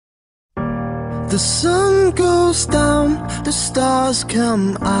The sun goes down, the stars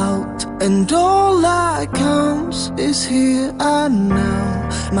come out, and all that counts is here and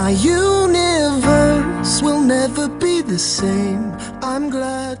now. My universe will never be the same. I'm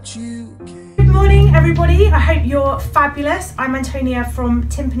glad you came. Good morning everybody, I hope you're fabulous. I'm Antonia from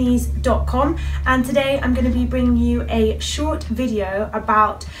timpanis.com, and today I'm going to be bringing you a short video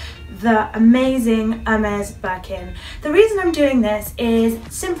about the amazing Hermes Birkin. The reason I'm doing this is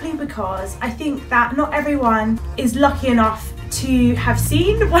simply because I think that not everyone is lucky enough to have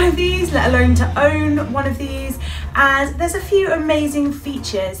seen one of these, let alone to own one of these, and there's a few amazing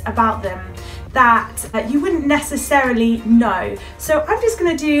features about them that you wouldn't necessarily know. So I'm just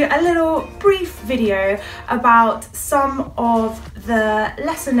going to do a little brief video about some of the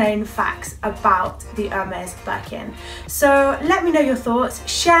lesser known facts about the Hermes Birkin. So let me know your thoughts,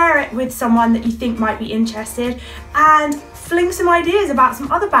 share it with someone that you think might be interested, and fling some ideas about some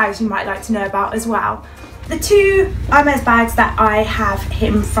other bags you might like to know about as well. The two Hermes bags that I have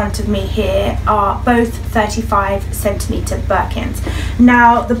in front of me here are both 35cm Birkins.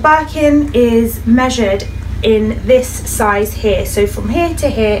 Now the Birkin is measured in this size here, so from here to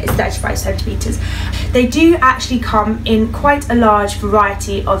here is 35cm. They do actually come in quite a large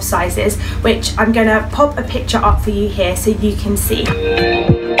variety of sizes, which I'm going to pop a picture up for you here so you can see.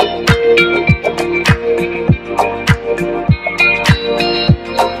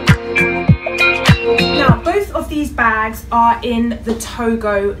 These bags are in the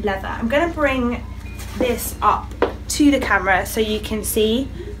Togo leather. I'm going to bring this up to the camera so you can see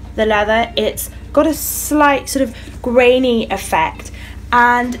the leather. It's got a slight sort of grainy effect,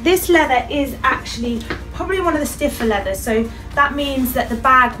 and this leather is actually probably one of the stiffer leathers, so that means that the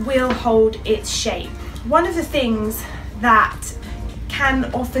bag will hold its shape. One of the things that can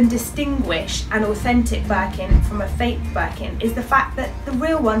often distinguish an authentic Birkin from a fake Birkin is the fact that the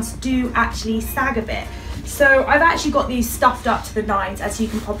real ones do actually sag a bit. So I've actually got these stuffed up to the nines, as you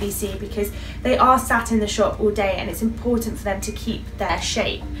can probably see, because they are sat in the shop all day and it's important for them to keep their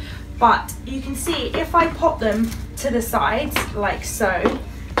shape. But you can see if I pop them to the sides like so,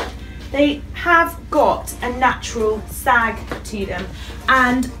 they have got a natural sag to them,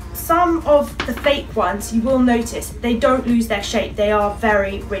 and some of the fake ones, you will notice, they don't lose their shape, they are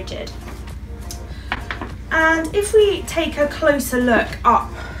very rigid. And if we take a closer look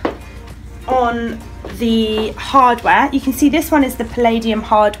up on the hardware, you can see this one is the palladium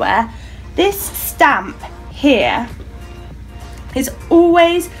hardware. This stamp here is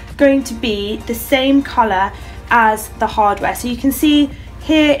always going to be the same color as the hardware, so you can see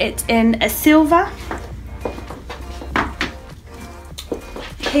here it's in a silver,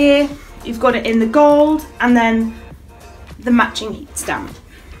 here you've got it in the gold, and then the matching heat stamp.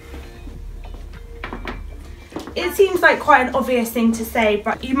 It seems like quite an obvious thing to say,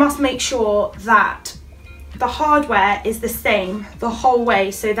 but you must make sure that the hardware is the same the whole way.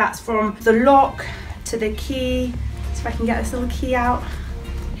 So that's from the lock to the key, so if I can get this little key out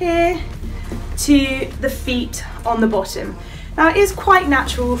here, to the feet on the bottom. Now it is quite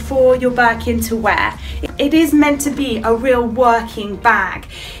natural for your Birkin to wear. It is meant to be a real working bag.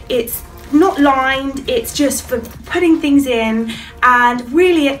 It's not lined, it's just for putting things in, and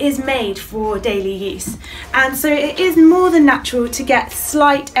really it is made for daily use. And so it is more than natural to get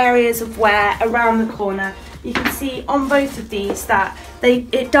slight areas of wear around the corner. You can see on both of these that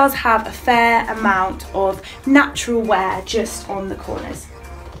it does have a fair amount of natural wear just on the corners.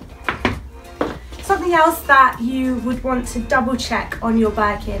 Something else that you would want to double check on your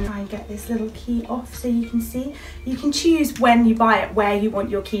Birkin, try and get this little key off so you can see. You can choose when you buy it where you want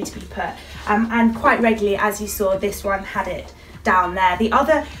your key to be put, and quite regularly, as you saw, this one had it down there.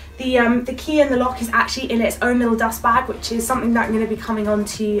 The key in the lock is actually in its own little dust bag, which is something that I'm going to be coming on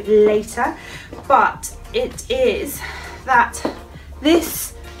to later. But it is that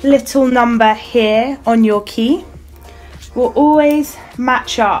this little number here on your key will always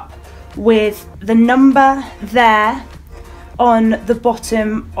match up with the number there on the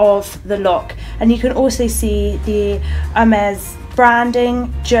bottom of the lock, and you can also see the Hermes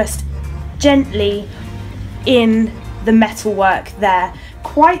branding just gently in the metalwork there.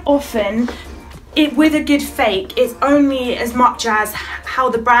 Quite often with a good fake, it's only as much as how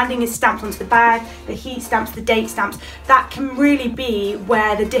the branding is stamped onto the bag, the heat stamps, the date stamps, that can really be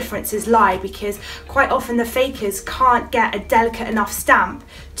where the differences lie, because quite often the fakers can't get a delicate enough stamp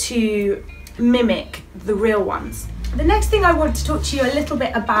to mimic the real ones. The next thing I want to talk to you a little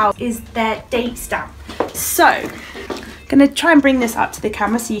bit about is their date stamp. So I'm going to try and bring this up to the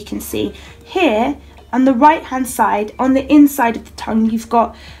camera so you can see. Here on the right hand side, on the inside of the tongue, you've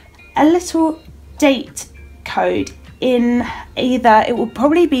got a little date code in it will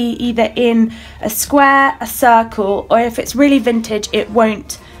probably be either in a square, a circle, or if it's really vintage, it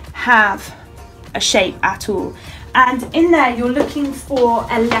won't have a shape at all. And in there you're looking for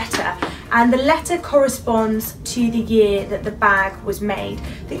a letter, and the letter corresponds to the year that the bag was made.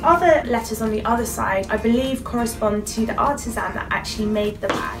 The other letters on the other side, I believe, correspond to the artisan that actually made the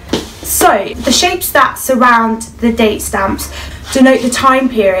bag. So the shapes that surround the date stamps denote the time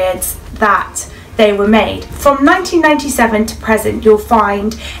periods that they were made. From 1997 to present, you'll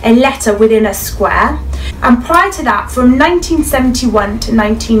find a letter within a square, and prior to that, from 1971 to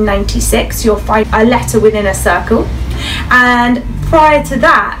 1996, you'll find a letter within a circle, and prior to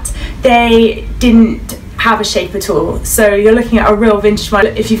that they didn't have a shape at all. So you're looking at a real vintage one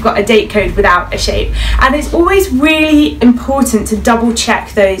if you've got a date code without a shape. And it's always really important to double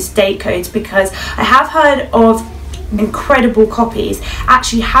check those date codes, because I have heard of incredible copies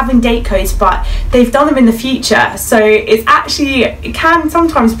actually having date codes, but they've done them in the future, so it can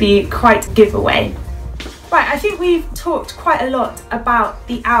sometimes be quite a giveaway. Right, I think we've talked quite a lot about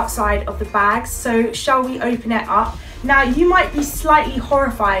the outside of the bags, so shall we open it up? Now, you might be slightly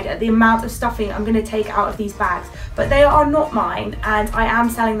horrified at the amount of stuffing I'm going to take out of these bags, but they are not mine, and I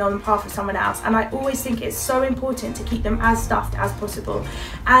am selling them on behalf of someone else, and I always think it's so important to keep them as stuffed as possible.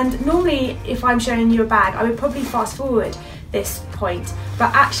 And normally, if I'm showing you a bag, I would probably fast forward this point,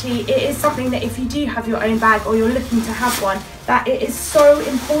 but actually it is something that if you do have your own bag or you're looking to have one, that it is so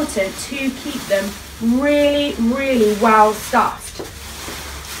important to keep them really, really well stuffed.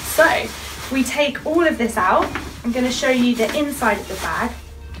 So we take all of this out. I'm going to show you the inside of the bag,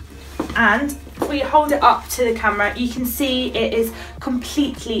 and if we hold it up to the camera, you can see it is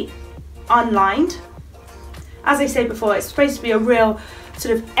completely unlined. As I said before, it's supposed to be a real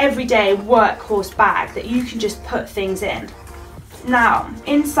sort of everyday workhorse bag that you can just put things in. Now,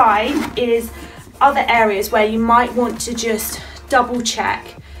 inside is other areas where you might want to just double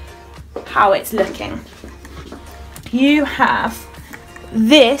check how it's looking. You have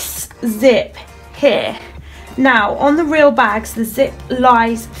this zip here. Now, on the real bags, the zip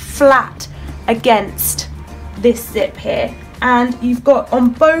lies flat against this zip here, and you've got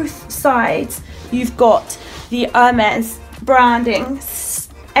on both sides, you've got the Hermes branding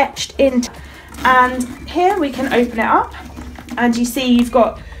etched in. And here we can open it up, and you see you've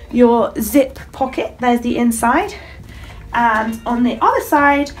got your zip pocket, there's the inside, and on the other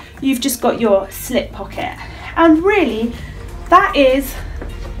side you've just got your slip pocket. And really, that is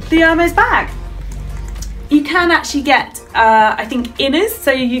the Hermes bag. You can actually get, I think, inners,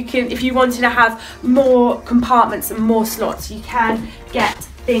 so you can, if you wanted to have more compartments and more slots, you can get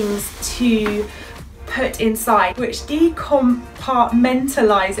things to put inside, which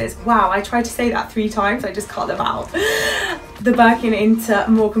decompartmentalizes, wow, I tried to say that 3 times, I just cut them out, the Birkin into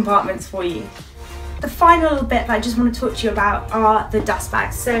more compartments for you. The final little bit that I just want to talk to you about are the dust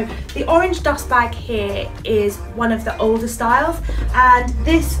bags. So the orange dust bag here is one of the older styles, and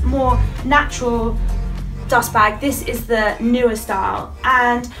this more natural dust bag, this is the newer style.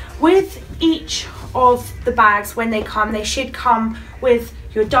 And with each of the bags, when they come, they should come with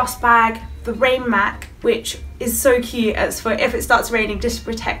your dust bag, the rain mat, which is so cute as for if it starts raining, just to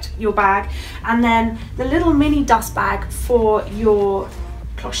protect your bag, and then the little mini dust bag for your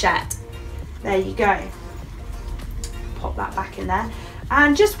clochette. There you go, pop that back in there.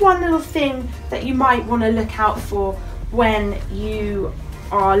 And just one little thing that you might want to look out for when you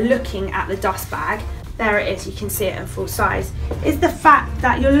are looking at the dust bag, there it is, you can see it in full size, is the fact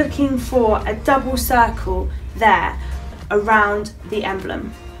that you're looking for a double circle there around the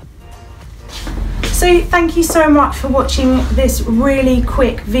emblem. So thank you so much for watching this really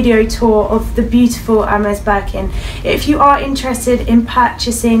quick video tour of the beautiful Hermes Birkin. If you are interested in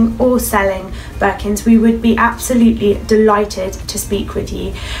purchasing or selling Birkins, we would be absolutely delighted to speak with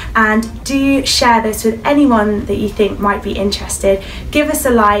you. And do share this with anyone that you think might be interested. Give us a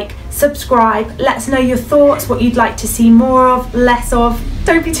like, subscribe, let us know your thoughts, what you'd like to see more of, less of.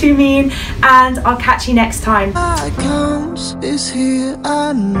 Don't be too mean, and I'll catch you next time. My comes is here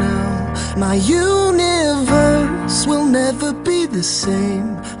and now. My universe will never be the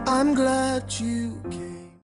same. I'm glad you came.